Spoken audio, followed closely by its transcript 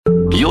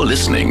You're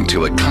listening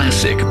to a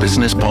classic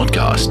business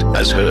podcast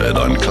as heard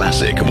on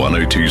Classic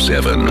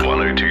 102.7.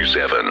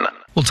 102.7.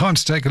 Well, time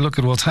to take a look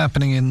at what's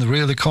happening in the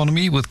real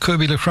economy with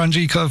Kobie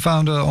Lachranji,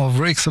 co-founder of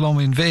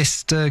Rexelom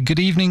Invest. Good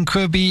evening,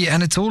 Kobie,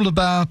 and it's all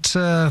about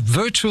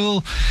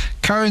virtual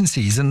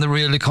currencies in the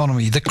real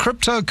economy. The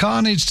crypto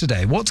carnage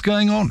today. What's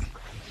going on?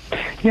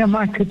 Yeah,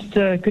 Mike.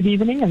 It's good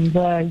evening, and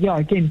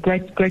again,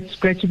 great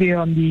to be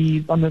on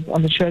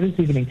the show this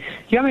evening.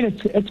 Yeah, I mean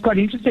it's quite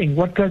interesting.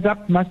 What goes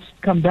up must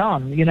come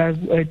down. You know,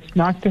 it's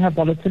nice to have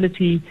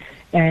volatility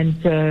and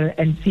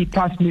see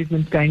price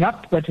movements going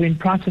up, but when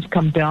prices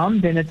come down,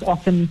 then it's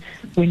often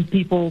when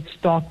people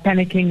start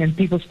panicking and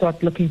people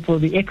start looking for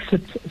the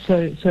exit,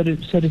 so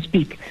to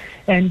speak.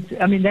 And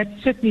I mean that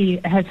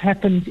certainly has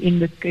happened in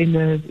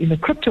the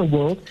crypto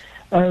world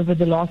over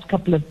the last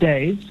couple of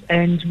days,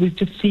 and we've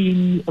just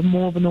seen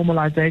more of a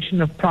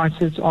normalization of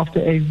prices after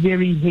a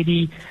very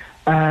heady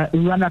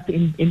run-up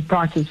in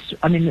prices.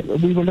 I mean,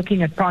 we were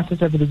looking at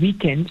prices over the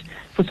weekend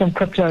for some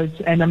cryptos,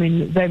 and I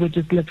mean, they were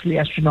just literally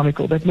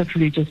astronomical. They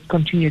literally just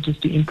continue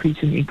just to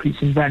increase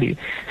in value.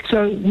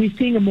 So we're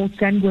seeing a more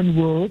sanguine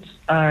world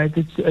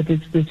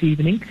this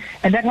evening,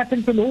 and that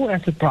happens in all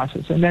asset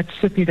prices, and that's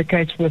certainly the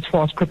case as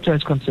far as crypto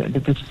is concerned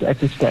at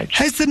this stage.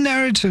 Has the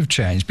narrative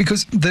changed?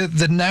 Because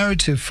the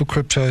narrative for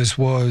cryptos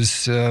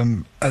was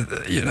an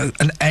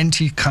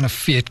anti kind of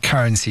fiat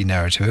currency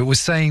narrative. It was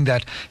saying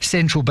that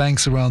central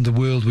banks around the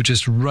world were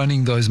just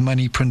running those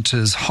money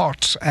printers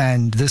hot,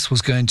 and this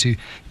was going to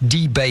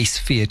debase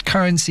fiat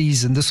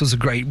currencies, and this was a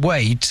great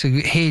way to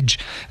hedge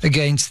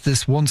against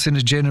this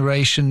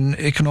once-in-a-generation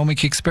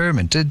economic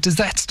experiment. Does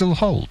that still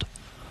hold?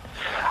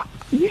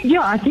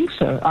 Yeah, I think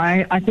so.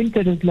 I think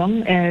that as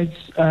long as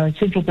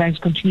central banks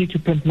continue to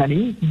print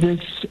money,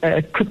 this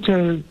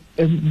crypto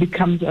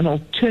becomes an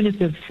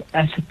alternative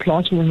asset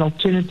class or an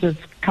alternative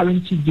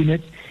currency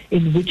unit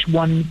in which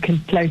one can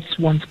place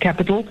one's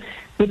capital.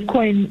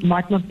 Bitcoin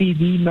might not be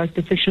the most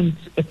efficient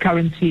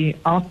currency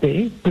out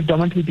there,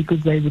 predominantly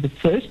because they were the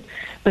first,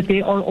 but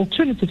there are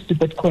alternatives to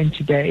Bitcoin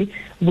today,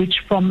 which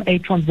from a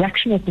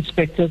transactional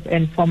perspective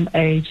and from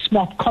a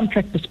smart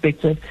contract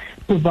perspective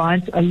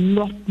provides a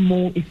lot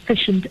more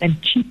efficient and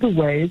cheaper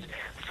ways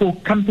for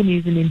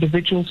companies and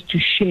individuals to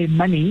share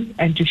money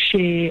and to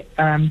share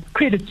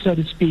credit, so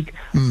to speak,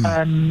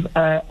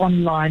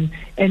 online.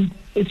 And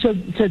so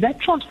that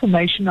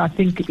transformation, I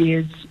think,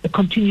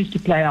 continues to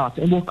play out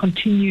and will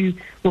continue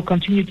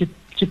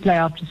to play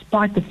out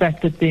despite the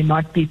fact that there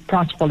might be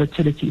price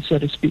volatility, so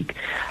to speak.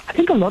 I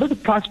think a lot of the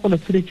price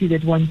volatility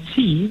that one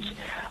sees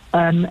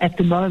at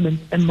the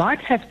moment might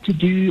have to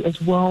do as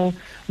well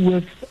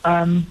with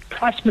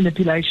price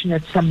manipulation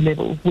at some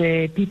level,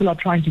 where people are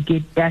trying to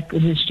get back,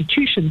 and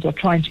institutions are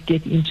trying to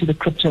get into the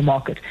crypto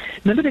market.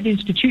 Remember that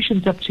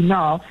institutions up to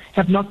now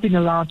have not been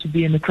allowed to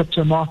be in the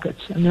crypto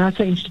markets. And when I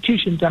say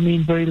institutions, I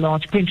mean very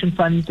large pension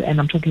funds, and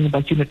I'm talking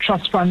about unit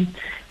trust funds,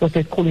 what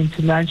they call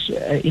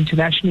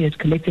internationally as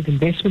collective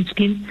investment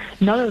schemes.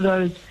 None of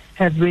those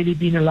have really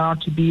been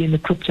allowed to be in the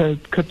crypto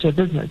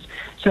business.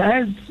 So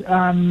as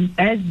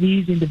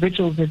these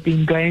individuals have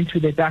been going through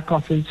their back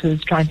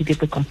offices, trying to get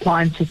the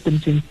compliance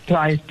systems in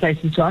place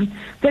and so on,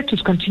 that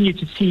just continue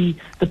to see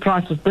the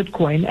price of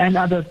Bitcoin and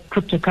other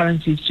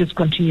cryptocurrencies just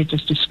continue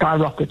just to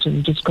skyrocket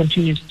and just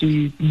continues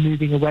to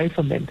moving away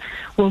from them.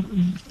 Well,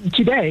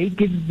 today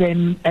gives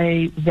them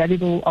a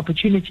valuable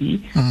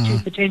opportunity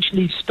to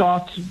potentially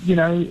start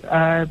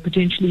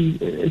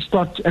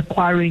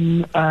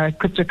acquiring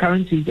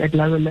cryptocurrencies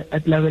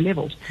at lower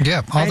levels.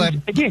 Yeah,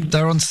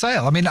 they're on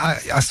sale. I mean,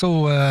 I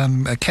saw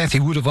Kathy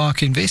Wood of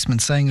ARK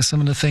Investments saying a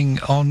similar thing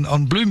on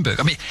Bloomberg.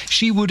 I mean,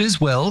 she would as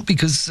well,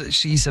 because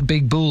she's a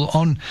big bull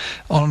on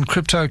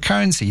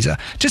cryptocurrencies.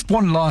 Just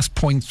one last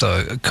point,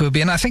 though,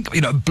 Kobie, and I think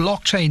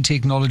blockchain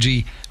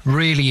technology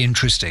really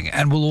interesting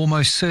and will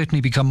almost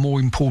certainly become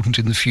more important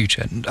in the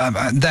future.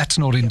 That's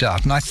not in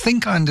doubt. And I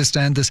think I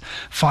understand this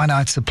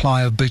finite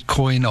supply of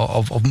Bitcoin,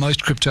 of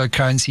most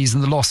cryptocurrencies,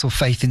 and the loss of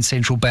faith in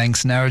central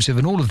banks narrative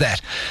and all of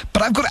that.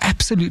 But I've got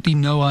absolutely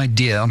no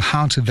idea on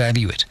how to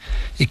value it.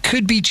 It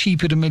could be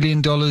cheap at $1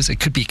 million. It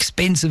could be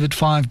expensive at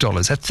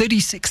 $5. At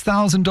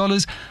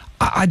 $36,000,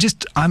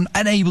 I'm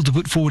unable to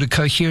put forward a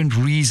coherent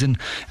reason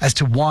as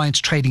to why it's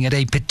trading at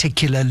a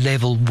particular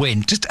level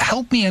when. Just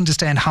help me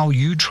understand how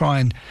you try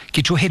and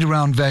get your head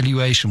around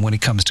valuation when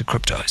it comes to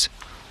cryptos.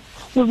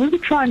 Well, when we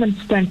try and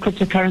understand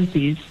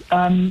cryptocurrencies,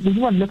 when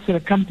one looks at a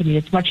company,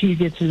 it's much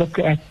easier to look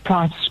at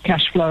price,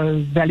 cash flow,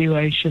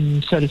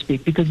 valuation, so to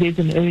speak, because there's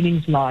an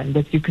earnings line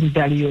that you can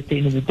value at the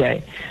end of the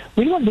day.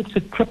 When one looks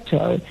at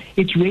crypto,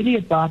 it's really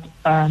about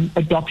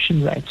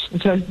adoption rates.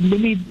 So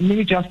let me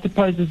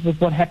juxtapose this with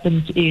what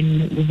happens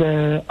in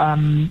the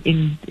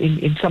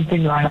in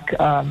something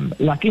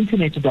like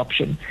internet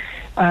adoption.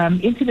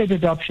 Internet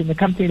adoption, a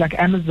company like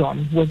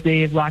Amazon was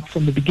there right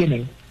from the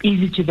beginning.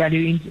 easy to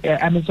value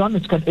Amazon.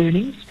 It's got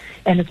earnings,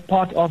 and it's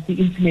part of the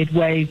internet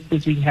wave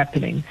busy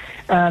happening.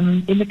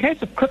 In the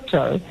case of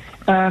crypto,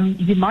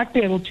 you might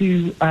be able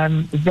to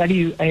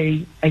value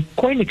a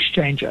coin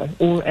exchanger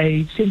or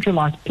a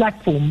centralized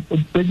platform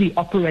busy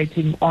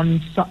operating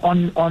in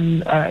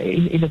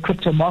the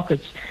crypto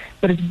markets.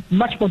 But it's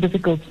much more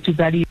difficult to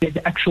value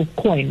the actual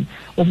coin,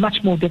 or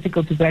much more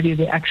difficult to value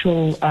the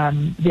actual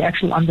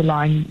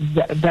underlying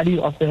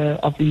value of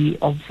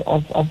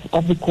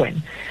the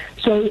coin.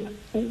 So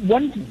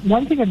one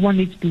thing that one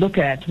needs to look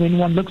at when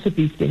one looks at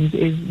these things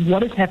is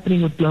what is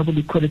happening with global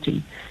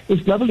liquidity.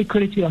 Is global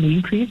liquidity on the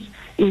increase?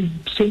 Is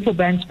central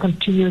banks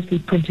continuously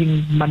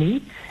printing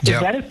money? If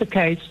that is the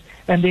case,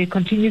 and there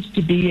continues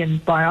to be,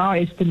 and by our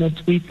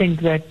estimates, we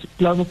think that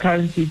global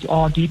currencies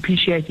are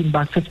depreciating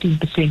by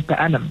 15% per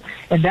annum,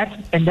 and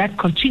that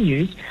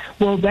continues.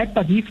 Well, that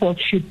by default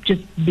should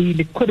just be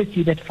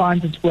liquidity that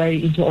finds its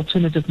way into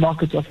alternative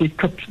markets, of which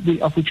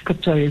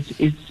crypto is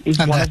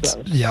and one of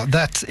those. Yeah,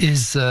 that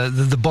is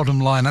the bottom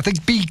line. I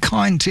think be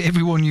kind to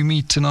everyone you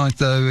meet tonight,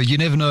 though. You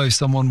never know if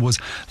someone was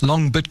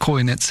long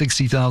Bitcoin at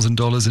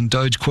 $60,000 and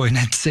Dogecoin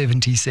at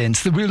 70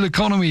 cents. The Real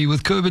Economy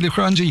with Kobus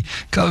Lukranji,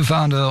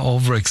 co-founder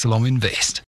of Rexelom Invest.